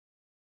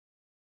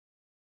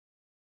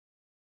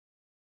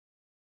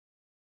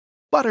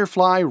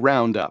Butterfly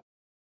Roundup.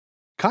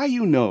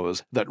 Caillou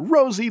knows that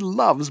Rosie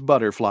loves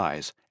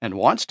butterflies and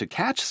wants to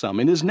catch some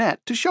in his net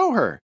to show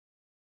her.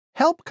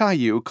 Help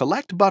Caillou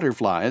collect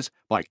butterflies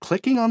by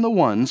clicking on the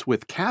ones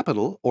with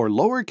capital or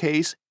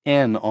lowercase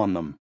n on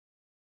them.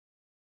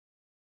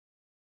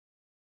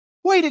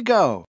 Way to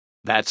go!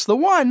 That's the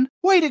one!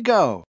 Way to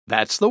go!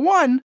 That's the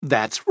one!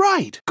 That's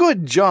right!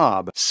 Good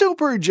job!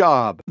 Super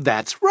job!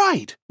 That's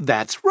right!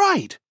 That's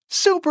right!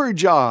 Super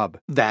job!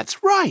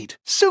 That's right!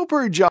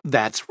 Super job!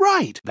 That's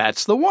right!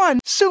 That's the one!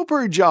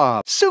 Super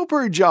job!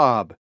 Super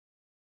job!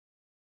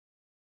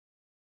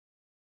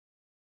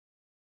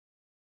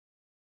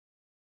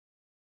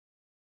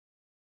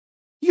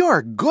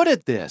 You're good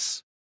at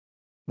this!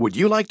 Would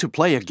you like to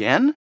play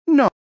again?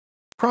 No.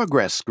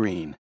 Progress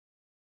screen.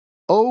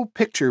 O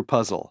picture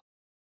puzzle.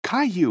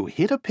 Caillou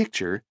hid a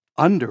picture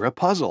under a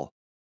puzzle.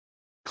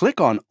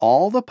 Click on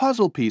all the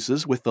puzzle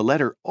pieces with the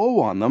letter O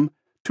on them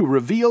to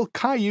reveal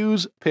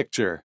Caillou's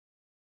picture.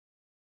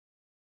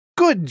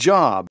 Good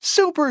job!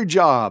 Super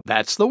job!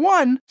 That's the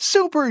one!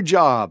 Super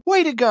job!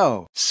 Way to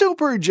go!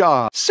 Super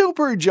job!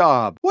 Super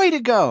job! Way to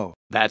go!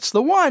 That's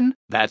the one!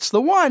 That's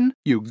the one!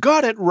 You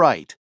got it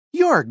right!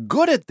 You're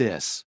good at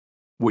this!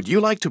 Would you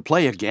like to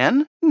play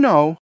again?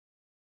 No.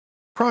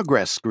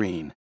 Progress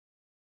screen.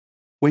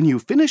 When you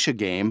finish a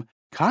game,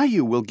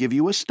 Caillou will give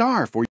you a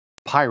star for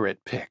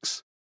pirate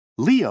picks.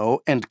 Leo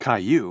and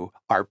Caillou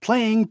are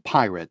playing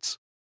pirates.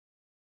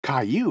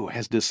 Caillou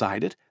has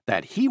decided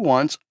that he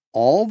wants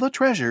all the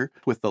treasure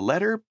with the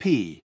letter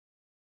P.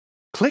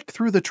 Click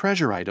through the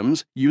treasure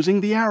items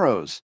using the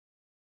arrows.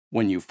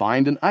 When you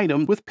find an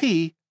item with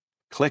P,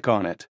 click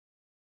on it.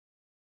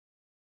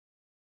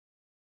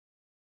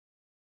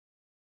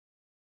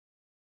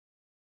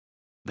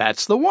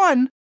 That's the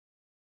one!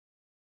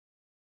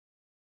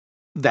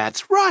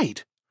 That's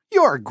right!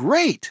 You're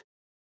great!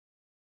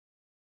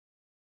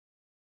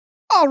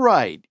 All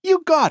right,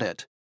 you got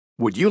it!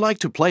 Would you like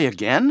to play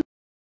again?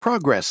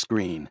 Progress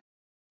screen.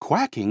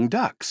 Quacking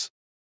ducks.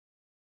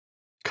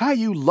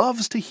 Caillou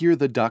loves to hear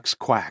the ducks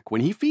quack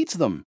when he feeds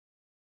them.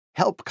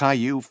 Help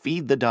Caillou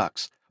feed the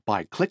ducks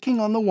by clicking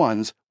on the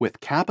ones with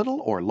capital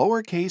or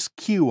lowercase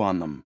q on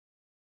them.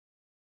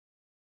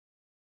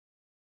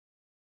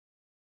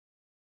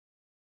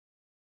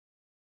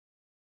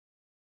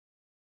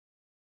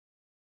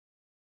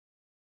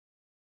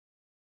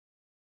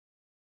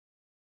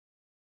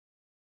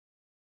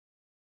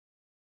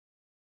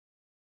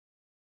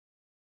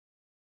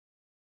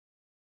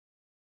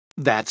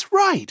 That's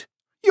right!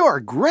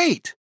 You're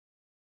great!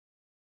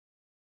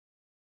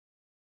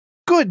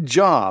 Good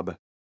job!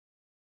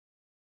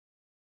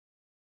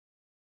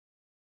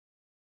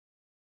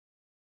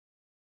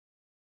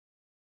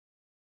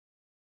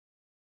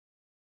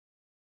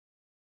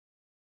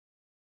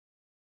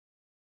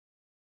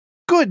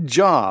 Good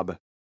job!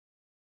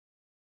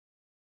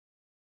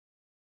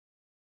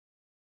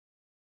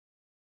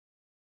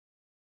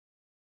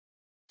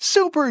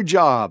 Super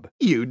job!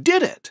 You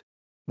did it!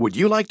 Would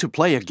you like to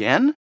play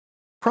again?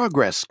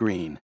 Progress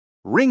screen.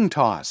 Ring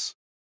toss.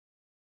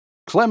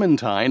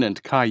 Clementine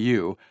and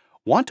Caillou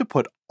want to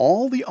put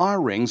all the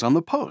R rings on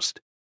the post.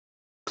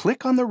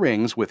 Click on the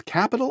rings with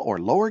capital or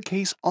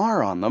lowercase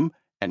r on them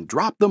and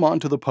drop them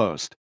onto the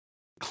post.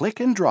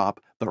 Click and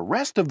drop the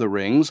rest of the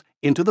rings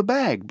into the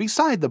bag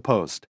beside the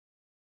post.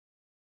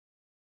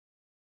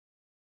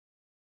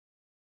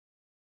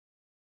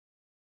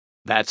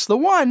 That's the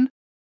one!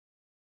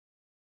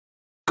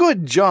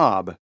 Good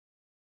job!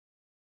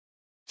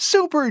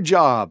 Super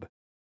job!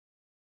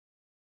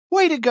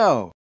 Way to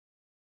go!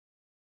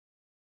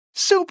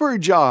 Super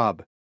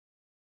job!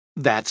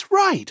 That's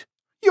right!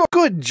 You're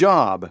good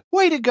job!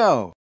 Way to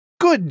go!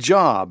 Good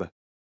job!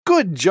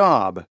 Good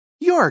job!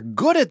 You're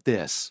good at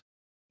this!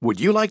 Would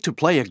you like to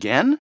play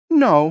again?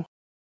 No.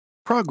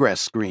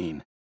 Progress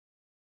screen.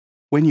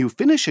 When you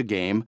finish a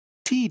game,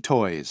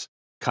 T-toys.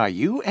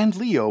 Caillou and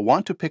Leo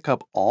want to pick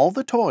up all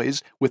the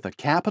toys with a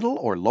capital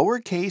or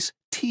lowercase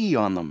t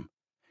on them.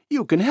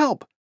 You can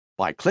help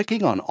by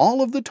clicking on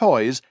all of the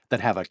toys that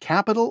have a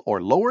capital or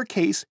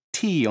lowercase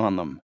t on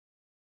them.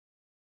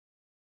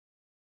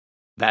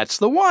 That's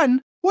the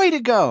one! Way to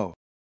go!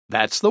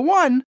 That's the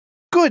one!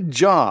 Good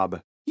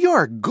job!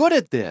 You're good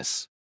at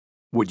this!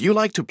 Would you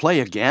like to play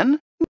again?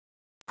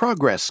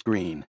 Progress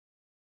screen.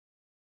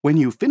 When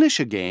you finish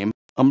a game,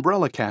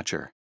 Umbrella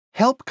Catcher.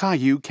 Help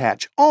Caillou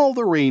catch all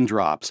the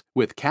raindrops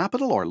with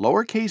capital or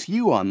lowercase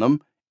u on them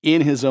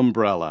in his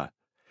umbrella.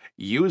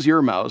 Use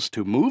your mouse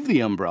to move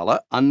the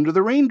umbrella under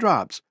the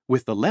raindrops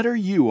with the letter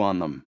U on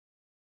them.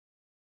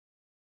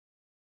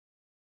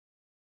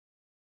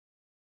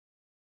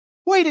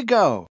 Way to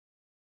go!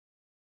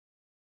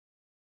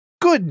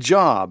 Good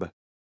job!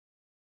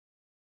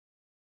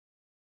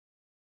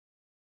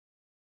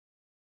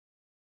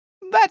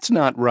 That's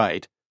not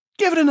right.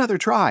 Give it another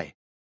try.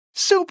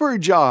 Super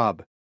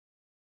job!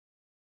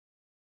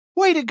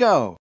 Way to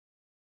go!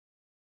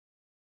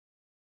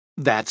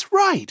 That's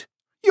right!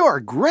 You're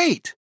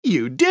great!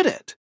 You did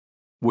it!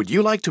 Would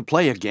you like to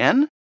play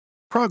again?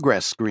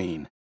 Progress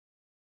screen.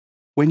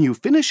 When you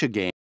finish a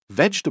game,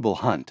 Vegetable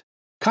Hunt.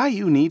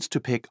 Caillou needs to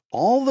pick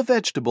all the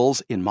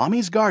vegetables in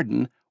Mommy's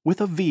garden with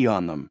a V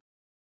on them.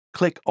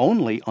 Click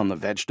only on the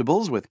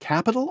vegetables with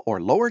capital or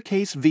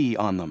lowercase v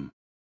on them.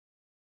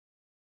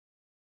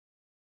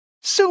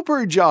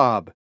 Super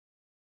job!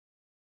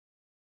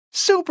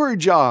 Super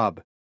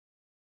job!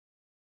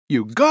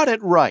 You got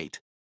it right!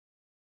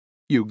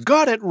 You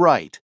got it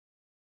right!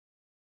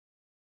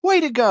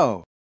 Way to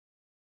go!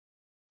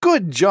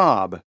 Good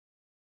job!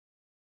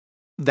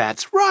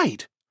 That's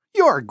right!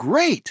 You're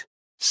great!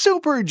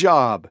 Super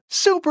job!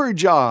 Super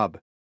job!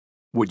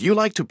 Would you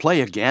like to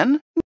play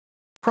again?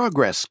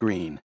 Progress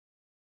screen.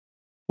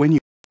 When you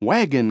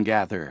wagon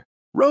gather,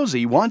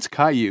 Rosie wants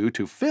Caillou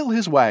to fill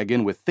his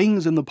wagon with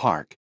things in the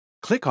park.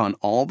 Click on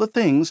all the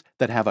things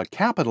that have a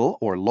capital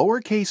or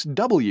lowercase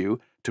w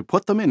to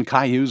put them in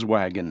Caillou's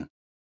wagon.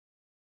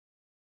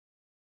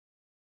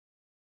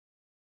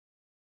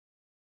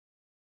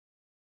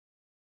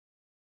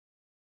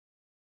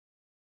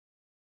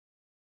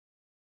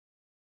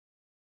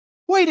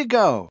 Way to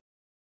go!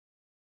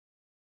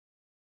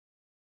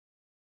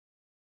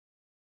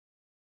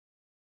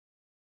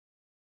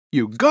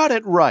 You got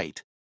it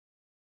right!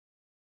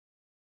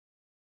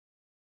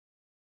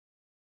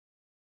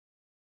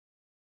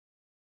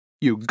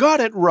 You got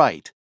it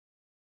right!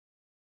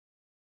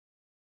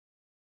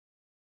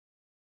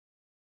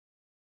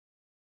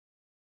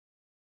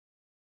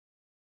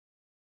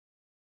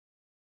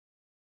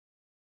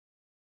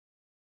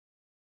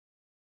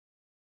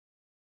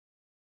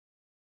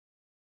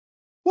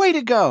 Way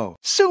to go!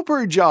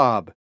 Super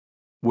job!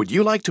 Would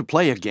you like to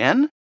play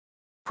again?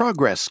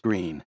 Progress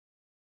screen.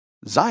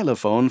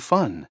 Xylophone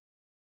fun.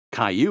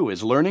 Caillou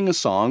is learning a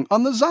song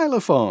on the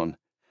xylophone.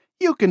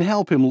 You can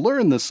help him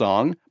learn the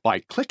song by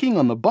clicking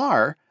on the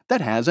bar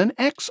that has an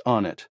X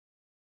on it.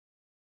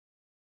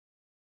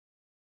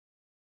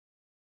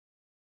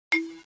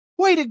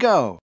 Way to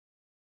go!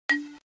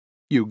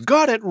 You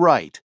got it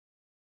right!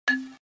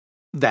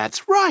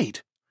 That's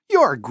right!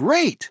 You're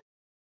great!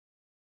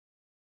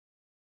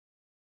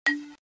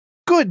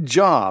 Good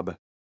job!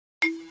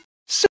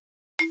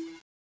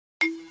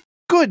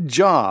 Good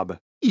job!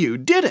 You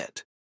did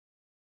it!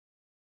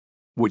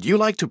 Would you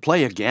like to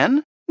play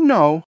again?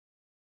 No.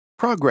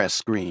 Progress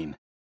screen.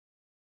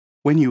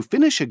 When you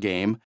finish a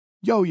game,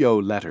 yo-yo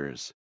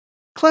letters.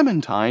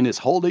 Clementine is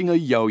holding a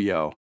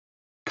yo-yo.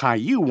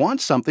 Caillou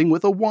wants something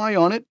with a Y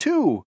on it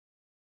too.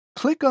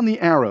 Click on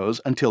the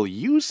arrows until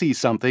you see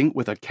something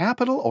with a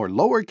capital or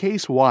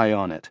lowercase y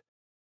on it.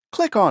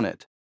 Click on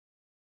it.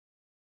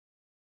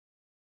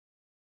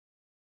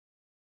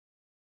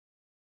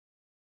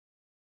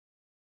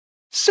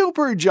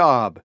 Super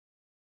job!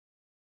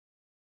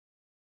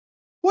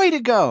 Way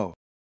to go!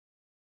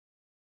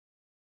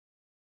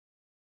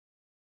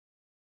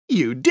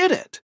 You did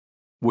it!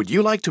 Would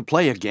you like to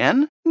play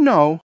again?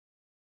 No.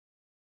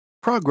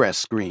 Progress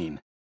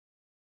screen.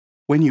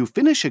 When you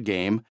finish a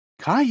game,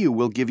 Caillou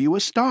will give you a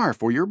star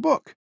for your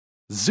book.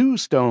 Zoo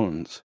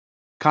stones.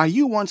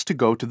 Caillou wants to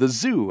go to the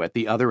zoo at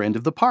the other end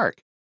of the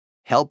park.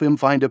 Help him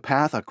find a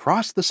path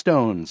across the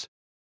stones.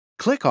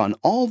 Click on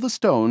all the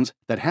stones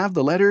that have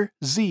the letter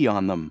Z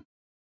on them.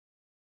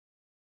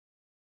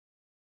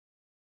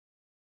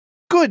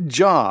 Good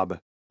job!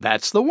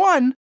 That's the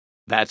one!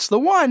 That's the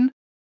one!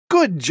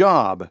 Good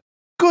job!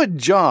 Good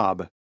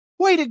job!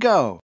 Way to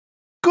go!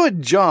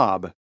 Good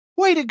job!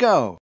 Way to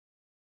go!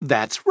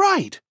 That's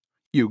right!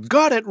 You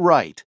got it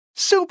right!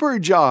 Super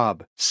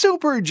job!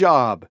 Super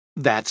job!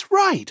 That's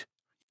right!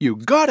 You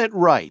got it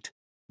right!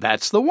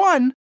 That's the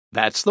one!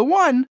 That's the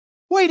one!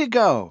 Way to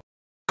go!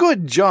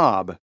 Good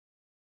job!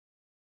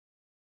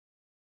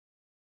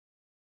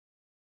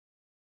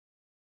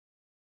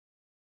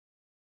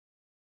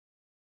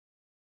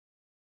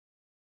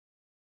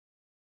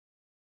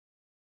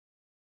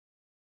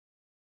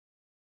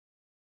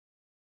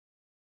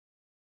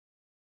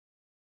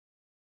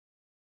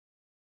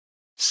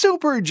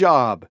 Super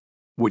job!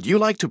 Would you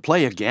like to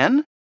play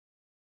again?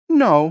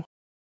 No.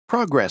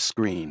 Progress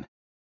screen.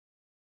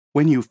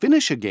 When you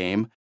finish a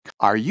game,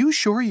 are you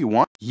sure you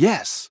want?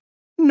 Yes.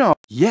 No.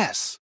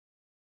 Yes.